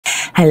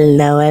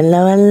Hello,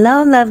 hello,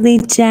 hello, lovely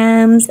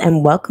gems,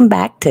 and welcome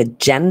back to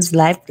Gems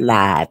Life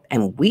Live.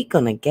 And we're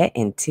gonna get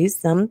into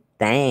some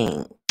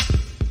things.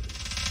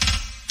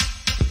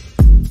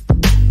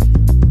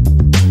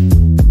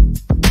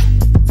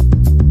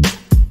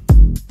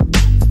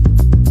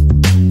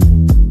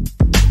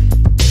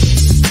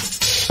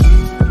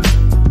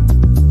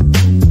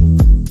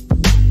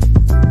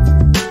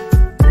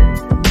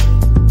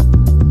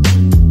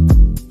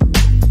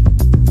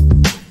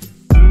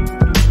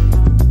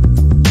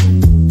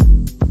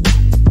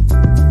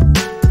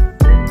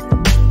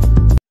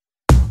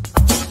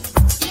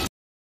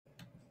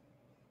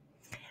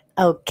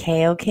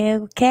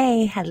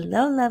 Okay.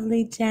 Hello,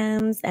 lovely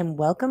gems, and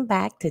welcome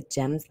back to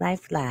Gems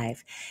Life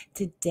Live.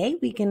 Today,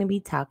 we're going to be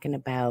talking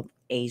about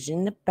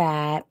Asian the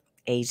Bat,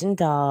 Asian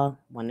Doll,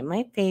 one of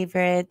my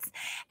favorites,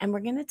 and we're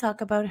going to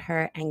talk about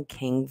her and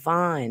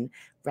KingVon.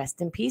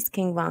 Rest in peace,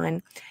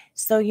 KingVon.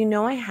 So,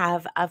 I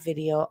have a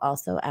video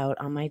also out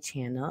on my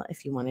channel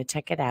if you want to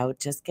check it out,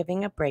 just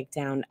giving a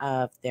breakdown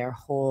of their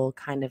whole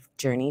kind of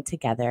journey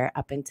together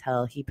up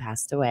until he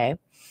passed away.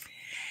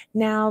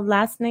 Now,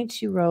 last night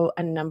she wrote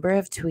a number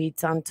of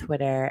tweets on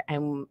Twitter,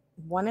 and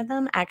one of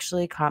them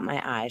actually caught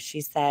my eye. She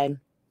said,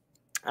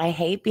 I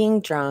hate being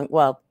drunk.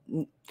 Well,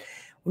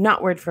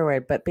 not word for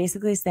word, but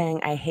basically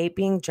saying, I hate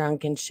being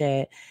drunk and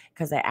shit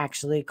because I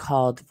actually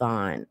called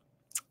Vaughn.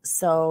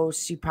 So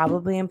she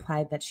probably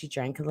implied that she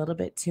drank a little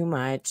bit too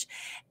much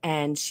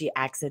and she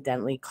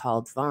accidentally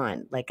called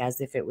Vaughn, like as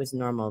if it was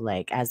normal,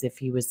 like as if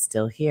he was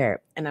still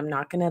here. And I'm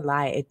not going to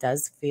lie, it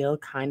does feel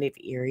kind of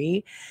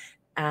eerie.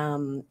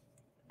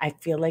 I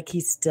feel like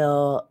he's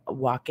still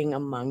walking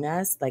among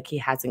us, like he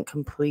hasn't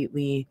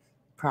completely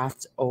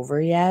crossed over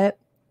yet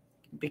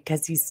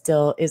because he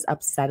still is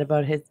upset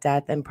about his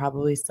death and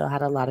probably still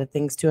had a lot of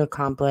things to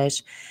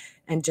accomplish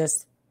and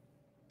just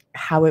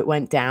how it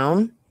went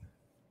down.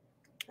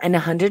 And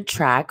 100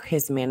 Track,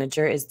 his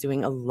manager, is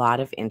doing a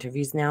lot of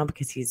interviews now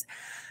because he's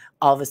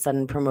all of a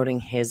sudden promoting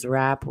his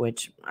rap,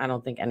 which I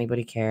don't think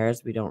anybody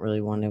cares. We don't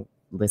really want to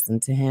listen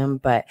to him,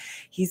 but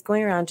he's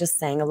going around just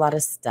saying a lot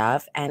of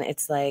stuff, and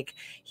it's like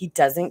he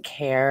doesn't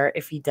care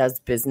if he does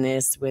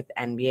business with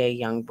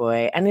NBA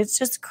YoungBoy, and it's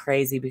just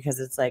crazy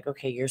because it's like,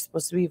 okay, you're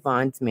supposed to be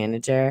Vaughn's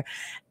manager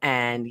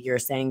and you're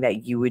saying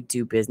that you would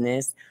do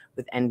business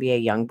with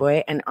NBA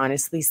YoungBoy. And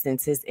honestly,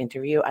 since his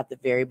interview at the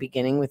very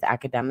beginning with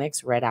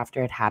Academics, right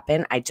after it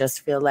happened, I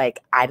just feel like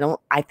I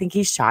think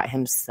he shot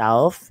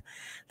himself.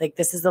 Like,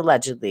 this is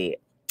allegedly.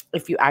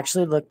 If you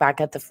actually look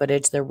back at the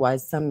footage, there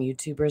was some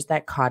YouTubers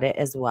that caught it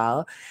as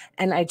well.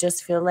 And I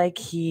just feel like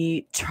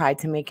he tried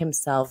to make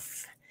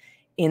himself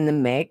in the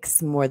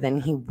mix more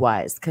than he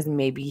was, because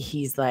maybe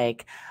he's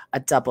like a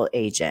double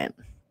agent.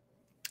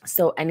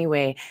 So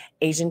anyway,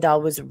 Asian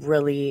Doll was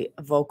really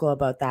vocal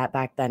about that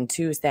back then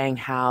too, saying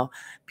how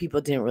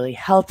people didn't really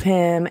help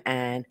him.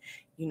 And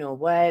you know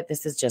what?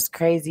 This is just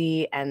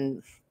crazy.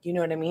 And you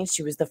know what I mean?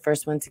 She was the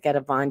first one to get a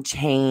Von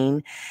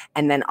chain.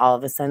 And then all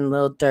of a sudden,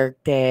 Lil Durk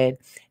did.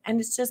 And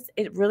it's just,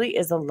 it really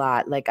is a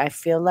lot. Like, I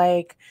feel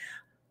like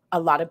a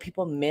lot of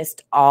people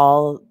missed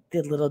all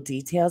the little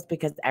details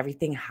because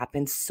everything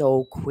happened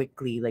so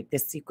quickly. Like the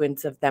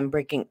sequence of them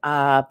breaking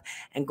up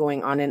and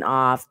going on and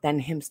off, then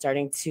him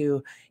starting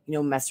to,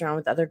 mess around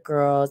with other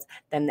girls,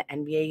 then the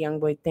NBA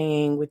YoungBoy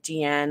thing with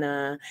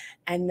Gianna,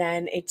 and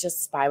then it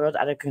just spiraled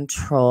out of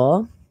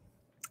control.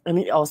 And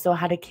he also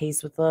had a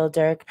case with Lil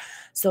Durk.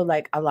 So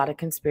like a lot of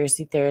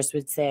conspiracy theorists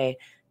would say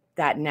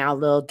that now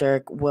Lil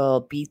Durk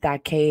will beat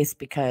that case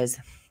because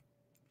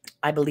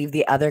I believe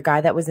the other guy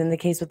that was in the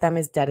case with them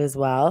is dead as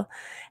well.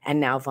 And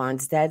now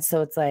Vaughn's dead.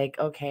 So it's like,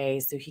 okay,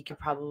 so he could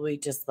probably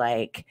just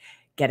like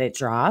get it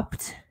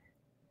dropped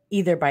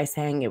either by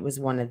saying it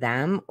was one of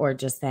them or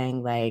just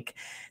saying like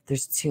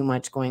there's too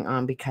much going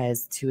on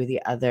because two of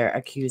the other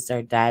accused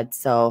are dead.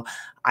 So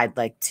I'd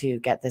like to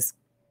get this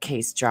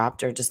case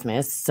dropped or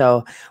dismissed.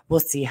 So we'll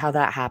see how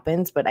that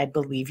happens. But I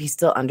believe he's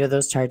still under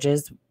those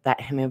charges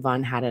that him and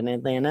Vaughn had in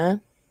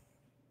Atlanta.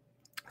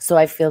 So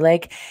I feel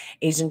like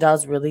Asian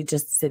Doll's really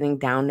just sitting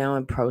down now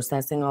and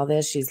processing all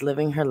this. She's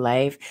living her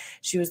life.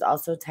 She was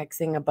also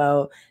texting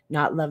about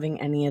not loving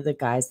any of the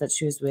guys that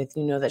she was with.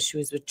 That she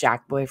was with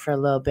Jack Boy for a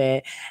little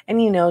bit. And,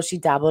 she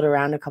dabbled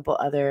around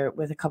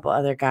with a couple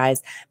other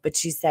guys. But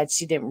she said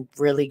she didn't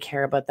really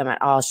care about them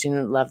at all. She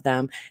didn't love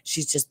them.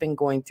 She's just been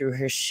going through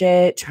her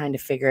shit, trying to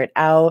figure it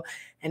out.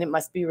 And it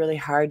must be really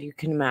hard. You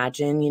can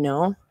imagine,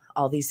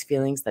 all these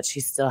feelings that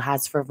she still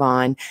has for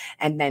Vaughn,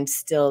 and then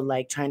still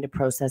like trying to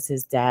process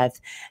his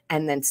death,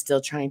 and then still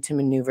trying to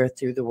maneuver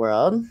through the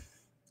world.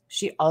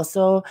 She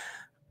also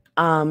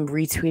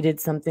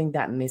retweeted something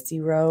that Missy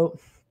wrote.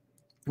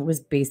 It was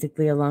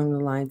basically along the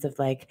lines of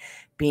like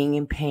being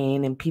in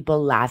pain and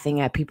people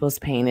laughing at people's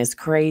pain is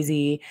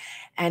crazy,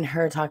 and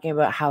her talking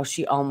about how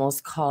she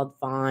almost called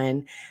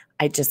Vaughn.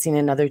 I just seen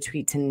another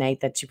tweet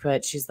tonight that she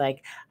put. She's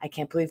like, I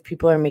can't believe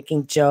people are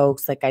making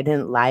jokes. Like, I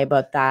didn't lie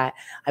about that.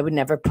 I would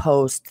never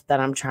post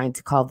that I'm trying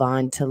to call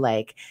Vaughn to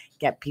like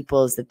get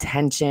people's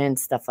attention,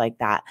 stuff like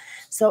that.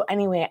 So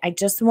anyway, I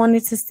just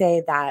wanted to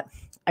say that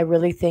I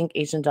really think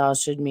Asian Doll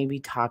should maybe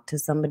talk to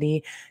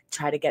somebody,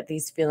 try to get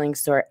these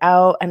feelings sorted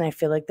out. And I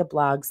feel like the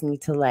blogs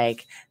need to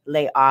like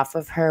lay off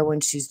of her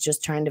when she's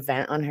just trying to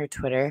vent on her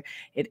Twitter.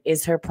 It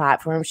is her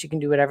platform. She can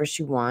do whatever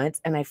she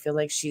wants. And I feel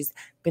like she's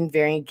been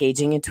very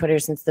engaging in Twitter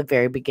since the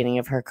very beginning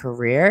of her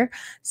career.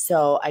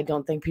 So I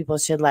don't think people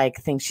should like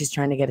think she's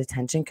trying to get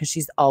attention, because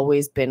she's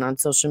always been on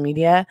social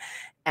media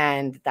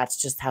and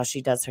that's just how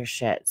she does her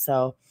shit.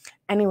 So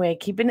anyway,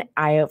 keep an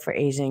eye out for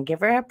Asian. Give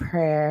her a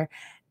prayer.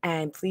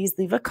 And please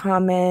leave a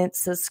comment,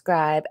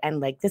 subscribe,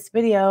 and like this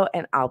video.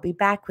 And I'll be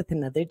back with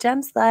another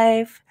Gems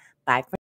Life. Bye for